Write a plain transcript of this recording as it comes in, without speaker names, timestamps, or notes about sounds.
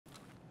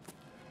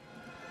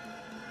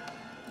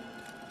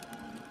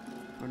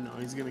Oh no,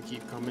 he's gonna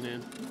keep coming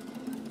in.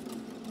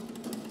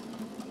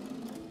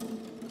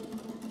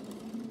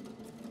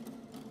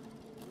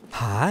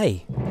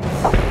 Hi.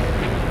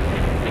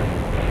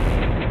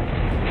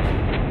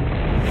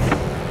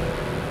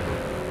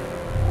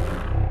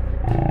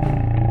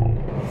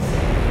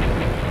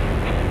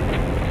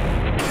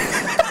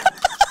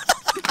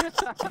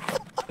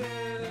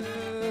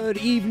 Good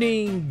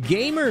evening,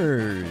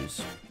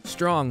 gamers!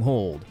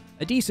 Stronghold,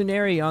 a decent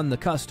area on the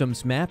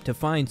customs map to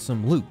find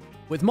some loot.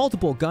 With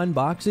multiple gun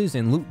boxes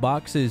and loot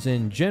boxes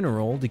in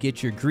general to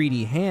get your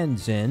greedy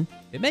hands in,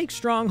 it makes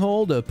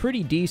Stronghold a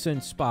pretty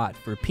decent spot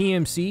for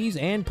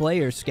PMCs and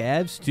player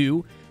scavs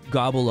to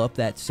gobble up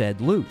that said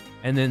loot.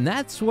 And then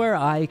that's where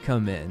I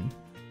come in,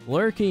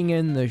 lurking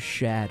in the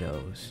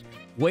shadows,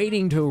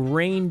 waiting to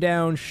rain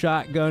down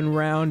shotgun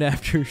round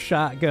after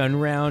shotgun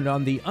round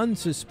on the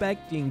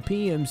unsuspecting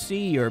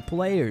PMC or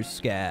player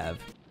scav,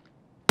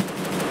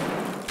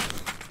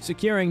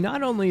 securing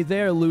not only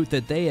their loot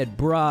that they had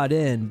brought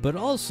in, but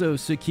also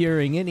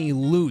securing any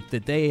loot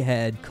that they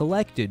had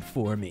collected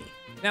for me.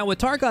 Now, with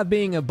Tarkov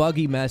being a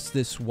buggy mess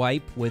this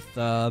wipe, with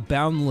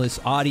boundless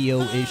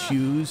audio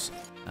issues,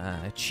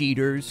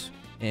 cheaters,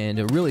 and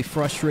a really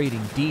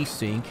frustrating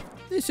desync,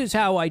 this is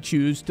how I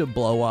choose to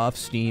blow off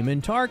steam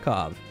in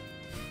Tarkov.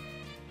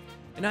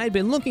 And I had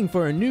been looking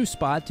for a new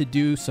spot to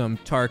do some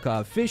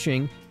Tarkov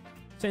fishing,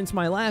 since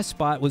my last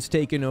spot was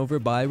taken over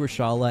by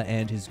Rashala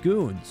and his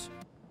goons.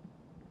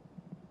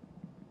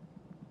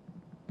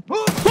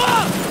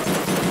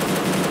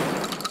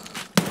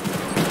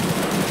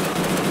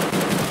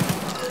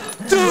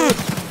 Dude!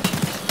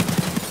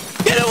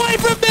 Get away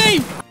from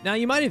me! Now,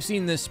 you might have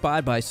seen this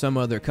spot by some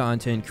other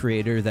content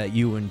creator that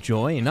you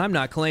enjoy, and I'm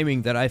not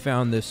claiming that I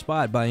found this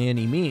spot by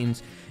any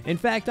means. In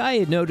fact, I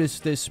had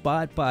noticed this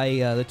spot by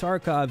the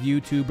Tarkov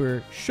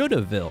YouTuber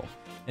Shouldaville,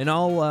 and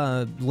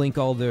I'll link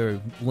all their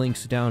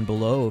links down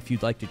below if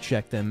you'd like to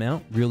check them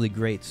out. Really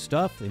great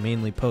stuff. They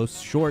mainly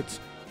post shorts,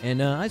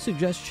 and I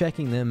suggest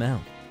checking them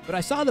out. But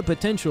I saw the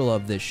potential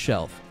of this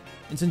shelf,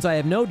 and since I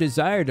have no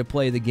desire to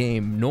play the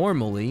game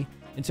normally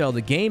until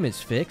the game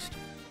is fixed,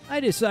 I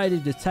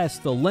decided to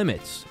test the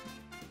limits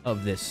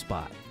of this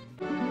spot.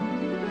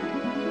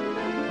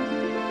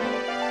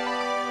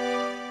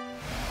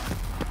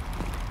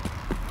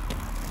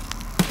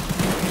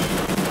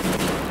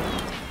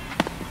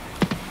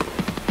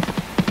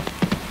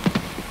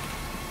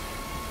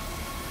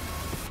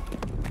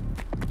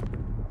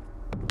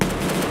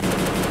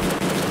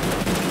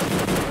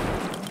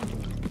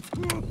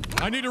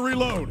 I need to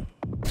reload.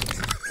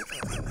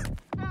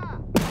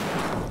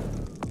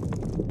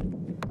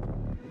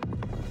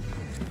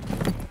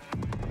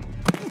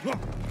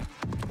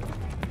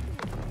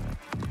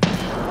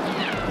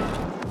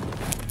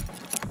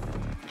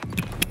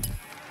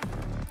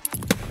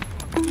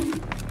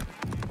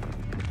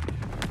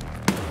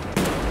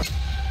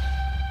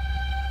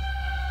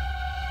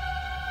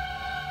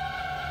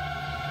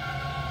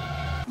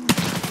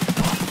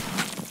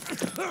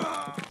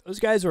 Those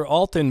guys were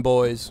Alton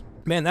boys.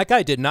 Man, that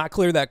guy did not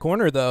clear that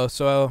corner, though,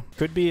 so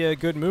could be a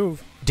good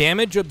move.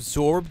 Damage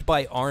absorbed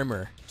by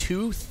armor,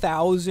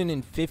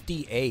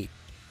 2,058.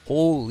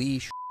 Holy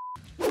sh**.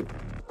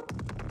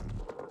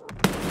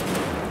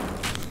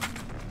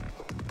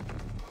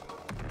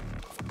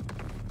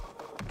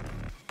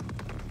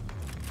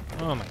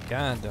 Oh my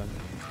god, a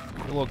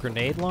little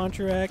grenade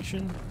launcher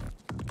action.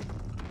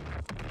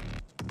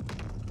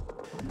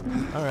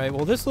 Alright,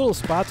 well this little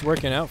spot's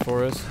working out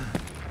for us.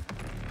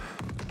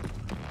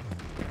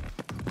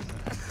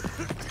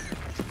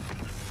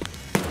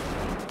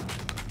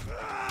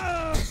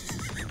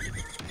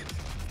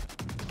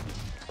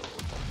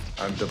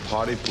 I'm the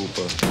party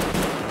pooper.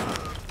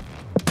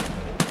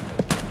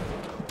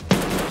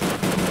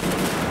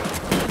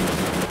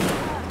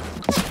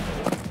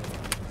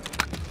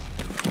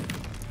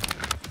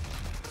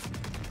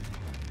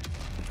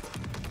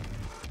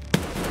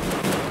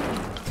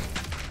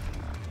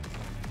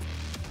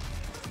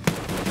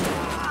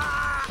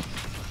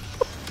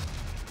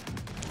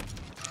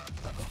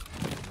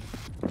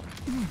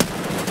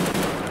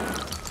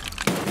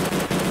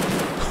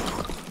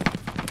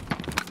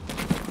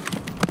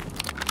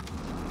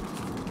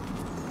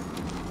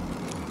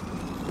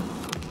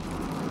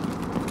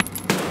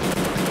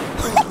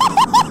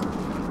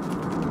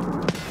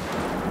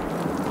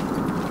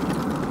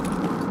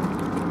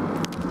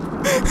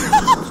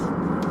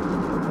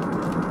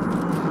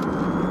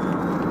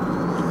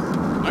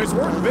 Nice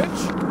work,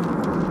 bitch.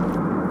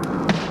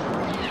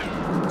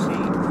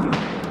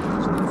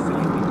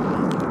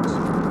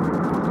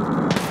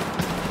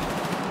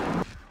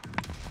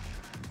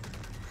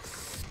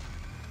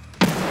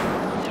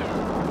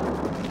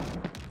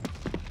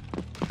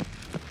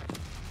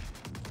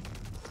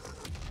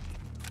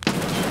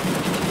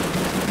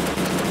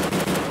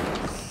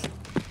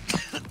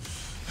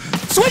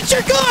 Switch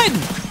your gun!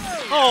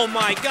 Oh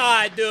my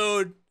god,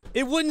 dude.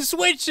 It wouldn't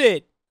switch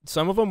it.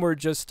 Some of them were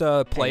just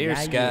player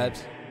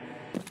scabs.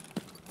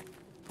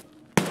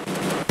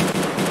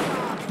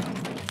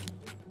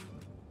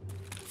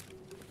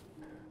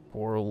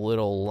 Poor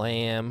little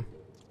lamb.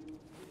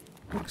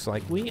 Looks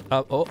like we...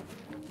 oh.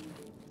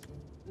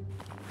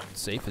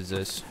 Safe is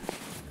this?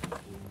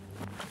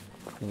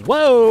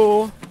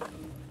 Whoa!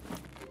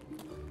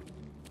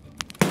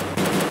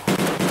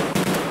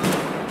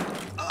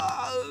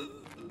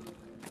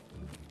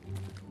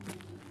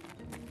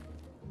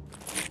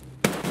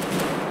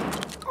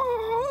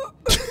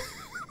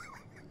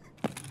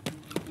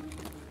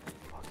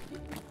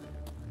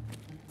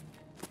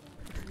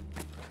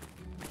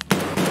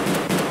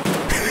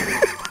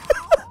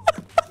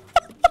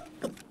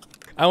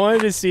 I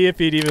wanted to see if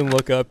he'd even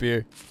look up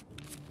here.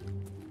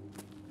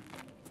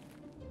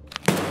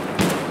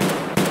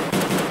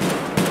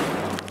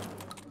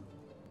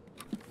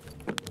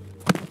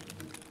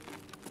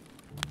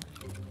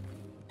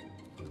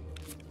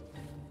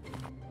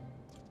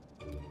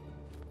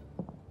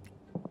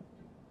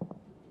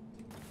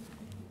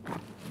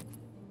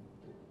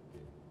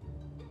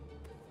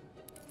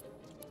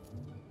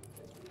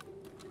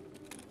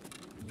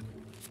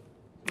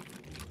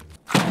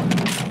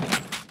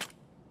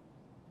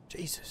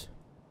 Jesus.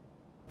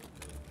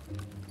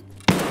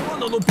 Oh,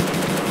 no, no.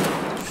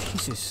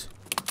 Jesus.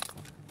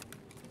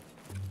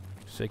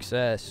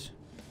 Success.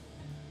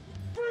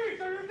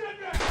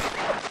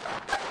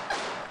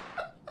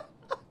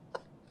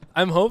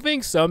 I'm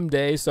hoping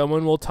someday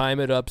someone will time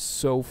it up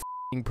so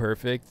f***ing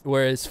perfect,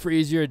 whereas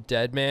freeze you're a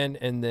dead man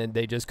and then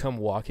they just come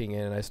walking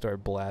in and I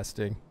start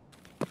blasting.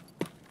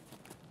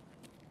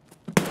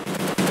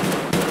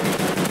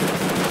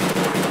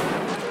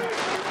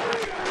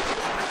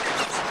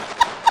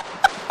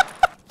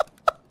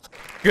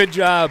 Good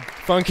job,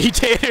 Funky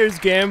Taters,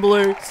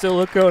 Gambler,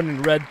 Silicone,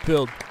 and Red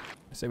Pilled.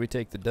 I say we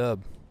take the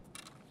dub.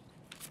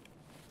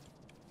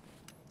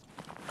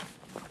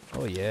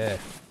 Oh yeah.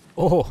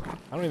 Oh,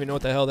 I don't even know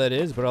what the hell that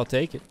is, but I'll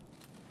take it.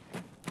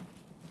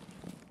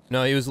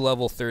 No, he was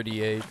level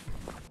 38.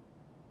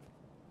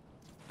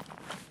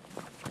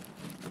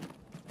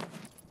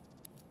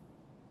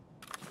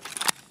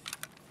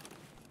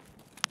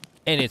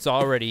 And it's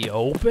already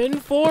open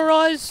for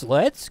us?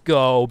 Let's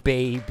go,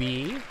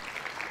 baby.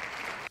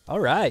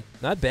 Alright,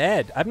 not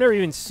bad. I've never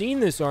even seen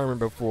this armor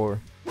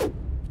before.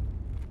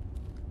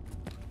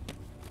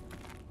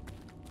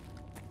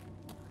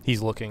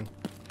 He's looking.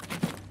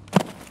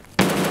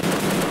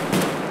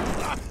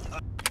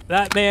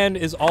 That man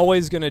is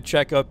always gonna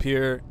check up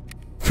here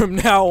from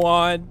now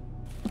on.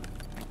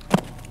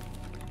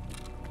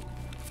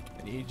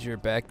 I need your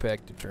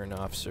backpack to turn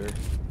off, sir.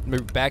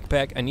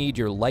 Backpack, I need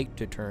your light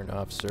to turn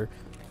off, sir.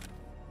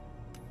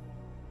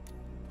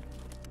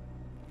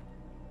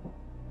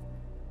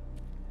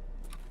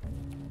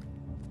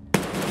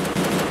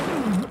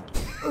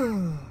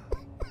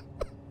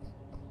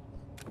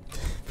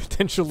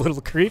 Potential little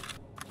creep.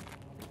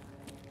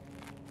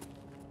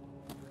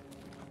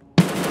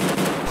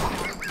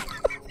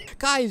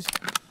 Guys,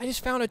 I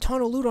just found a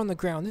ton of loot on the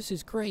ground. This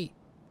is great.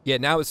 Yeah,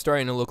 now it's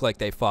starting to look like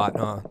they fought,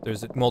 huh?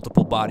 There's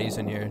multiple bodies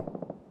in here.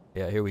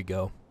 Yeah, here we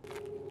go.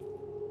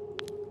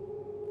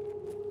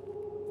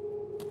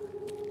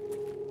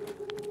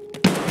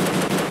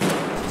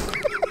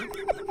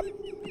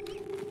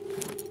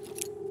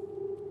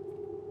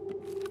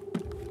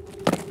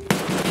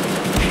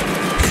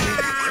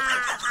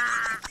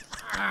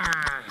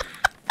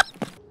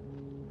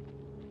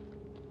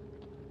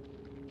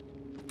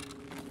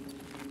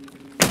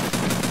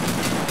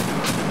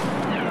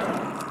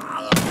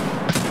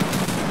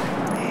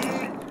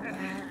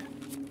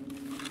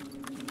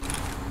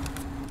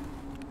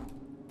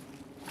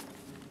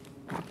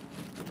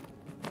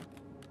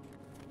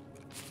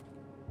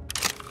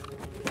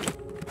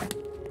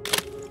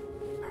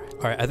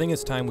 Alright, I think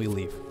it's time we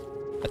leave.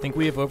 I think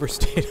we have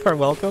overstayed our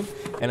welcome,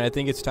 and I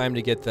think it's time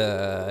to get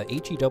the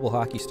HE double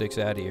hockey sticks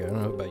out of here. I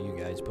don't know about you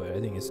guys, but I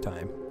think it's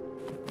time.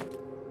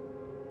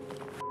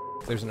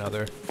 There's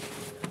another.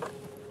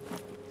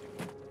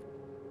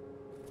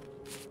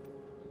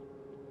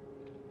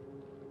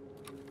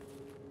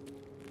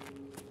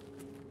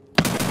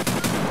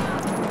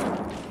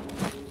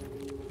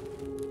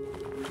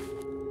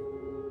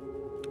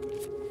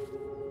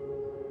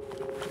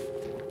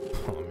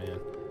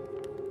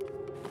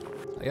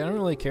 I don't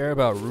really care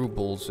about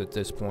rubles at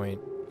this point.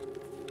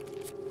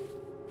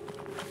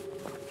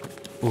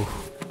 Ooh.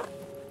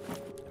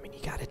 I mean, you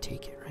gotta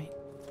take it, right?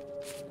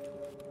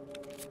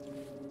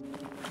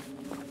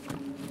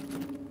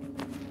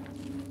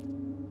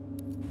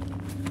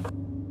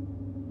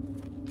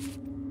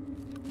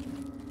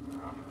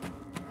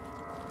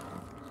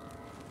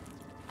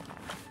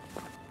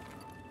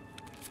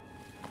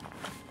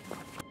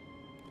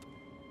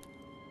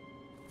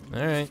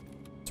 Alright.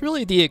 It's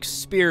really the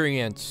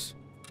experience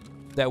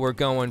that we're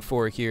going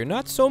for here,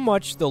 not so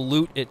much the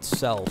loot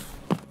itself.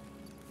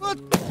 What?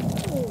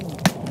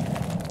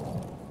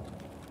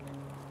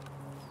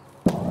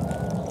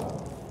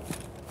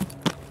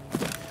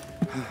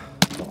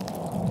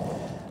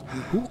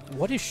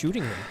 What is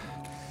shooting me?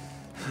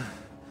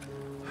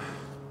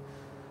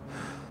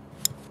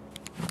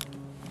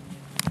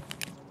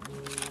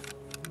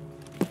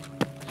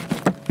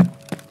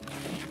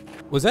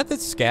 Was that the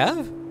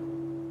scav?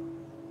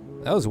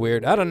 That was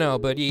weird. I don't know,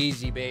 but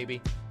easy,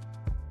 baby.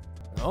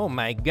 Oh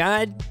my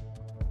god.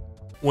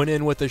 Went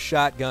in with a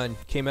shotgun,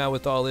 came out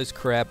with all this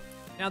crap.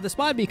 Now the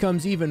spot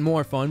becomes even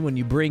more fun when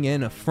you bring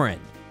in a friend.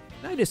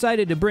 I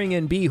decided to bring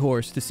in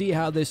B-Horse to see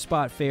how this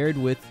spot fared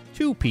with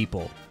 2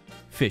 people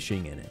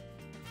fishing in it.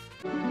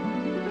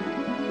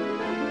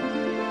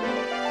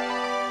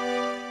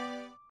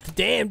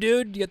 Damn,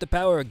 dude, you got the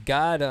power of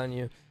God on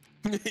you.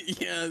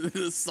 Yeah,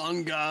 the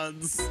sun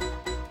gods.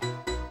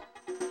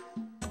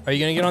 Are you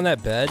gonna get on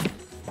that bed?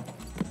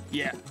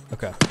 Yeah.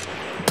 Okay.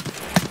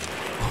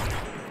 Oh no.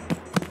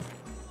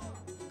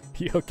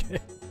 You okay?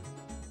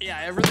 Yeah,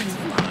 everything's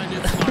fine.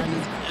 It's fine.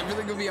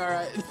 Everything will be all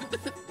right.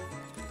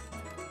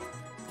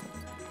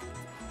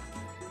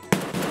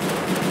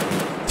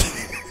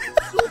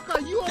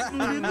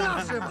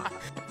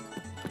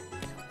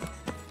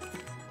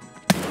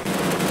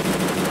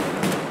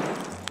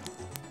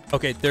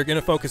 Okay, they're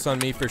gonna focus on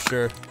me for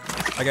sure.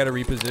 I gotta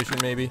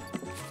reposition maybe.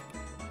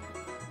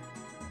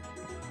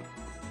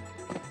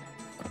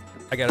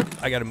 I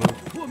gotta move.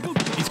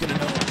 He's gonna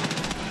know.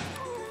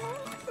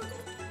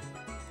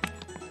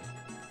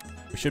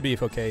 We should be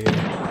okay here.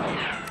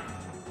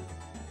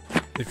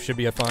 It should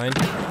be a fine.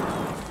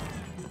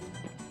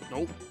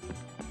 Nope.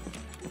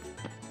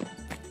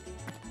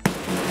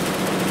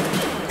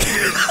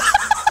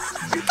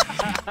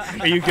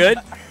 Are you good?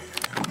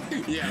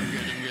 Yeah, I'm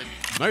good. I'm good.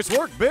 Nice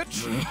work,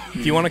 bitch.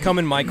 If you want to come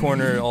in my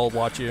corner, I'll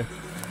watch you.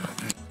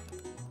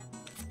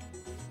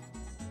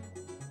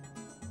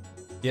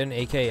 Get an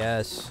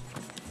AKS.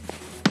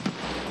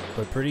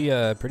 But pretty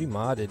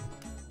modded.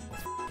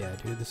 Yeah,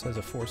 dude, this has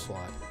a 4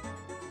 slot.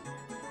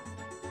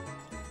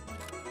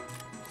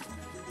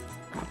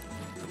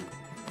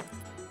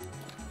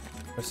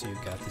 Let's see who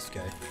got this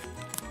guy.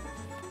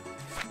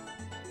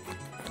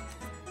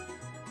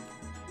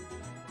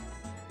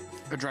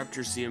 I dropped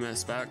your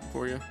CMS back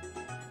for you.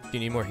 Do you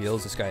need more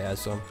heals? This guy has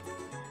some.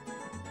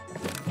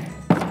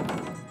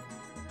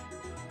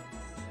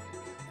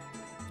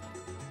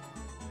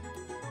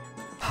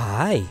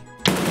 Hi.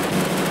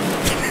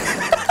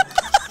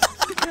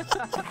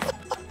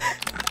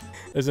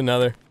 There's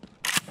another.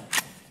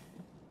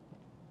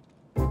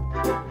 I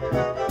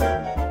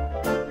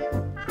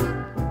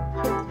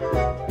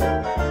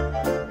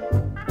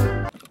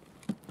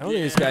don't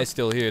think this guy's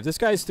still here. If this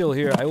guy's still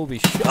here, I will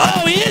be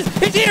Oh, he is!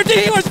 He's here!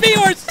 B-Horse!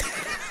 B-Horse!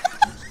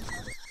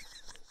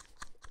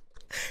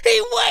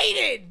 He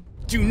waited!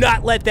 Do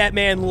not let that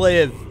man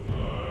live.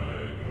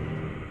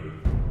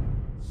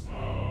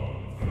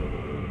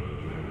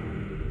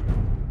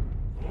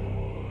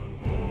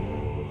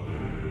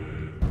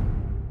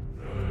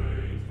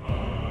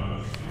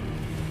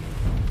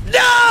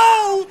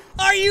 No!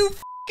 Are you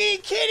f***ing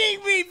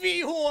kidding me,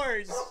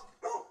 B-Horse?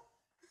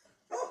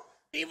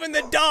 Even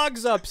the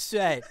dog's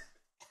upset.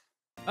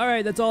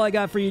 Alright, that's all I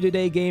got for you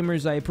today,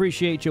 gamers. I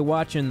appreciate you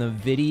watching the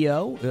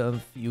video.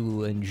 If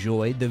you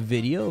enjoyed the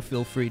video,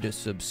 feel free to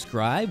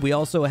subscribe. We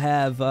also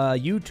have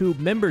YouTube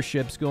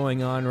memberships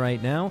going on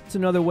right now. It's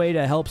another way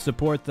to help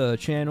support the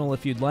channel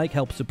if you'd like.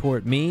 Help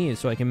support me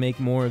so I can make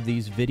more of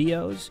these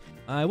videos.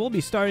 I will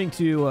be starting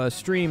to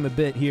stream a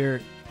bit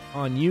here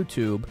on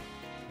YouTube,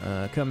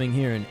 coming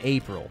here in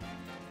April.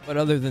 But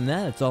other than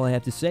that, that's all I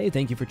have to say.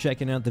 Thank you for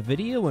checking out the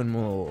video, and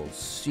we'll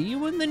see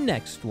you in the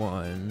next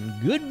one.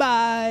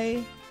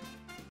 Goodbye!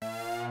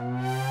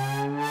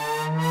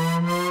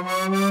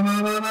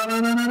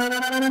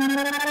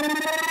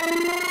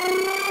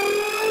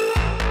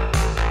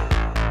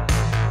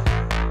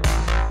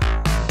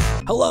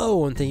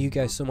 Hello, and thank you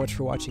guys so much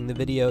for watching the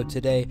video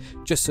today.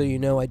 Just so you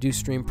know, I do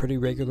stream pretty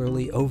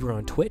regularly over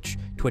on Twitch,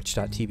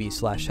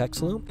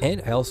 twitch.tv/HEXLOOM,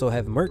 and I also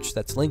have merch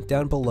that's linked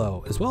down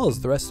below, as well as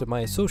the rest of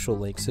my social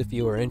links if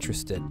you are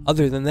interested.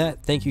 Other than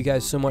that, thank you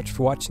guys so much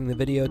for watching the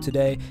video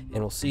today,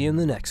 and we'll see you in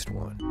the next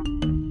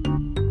one.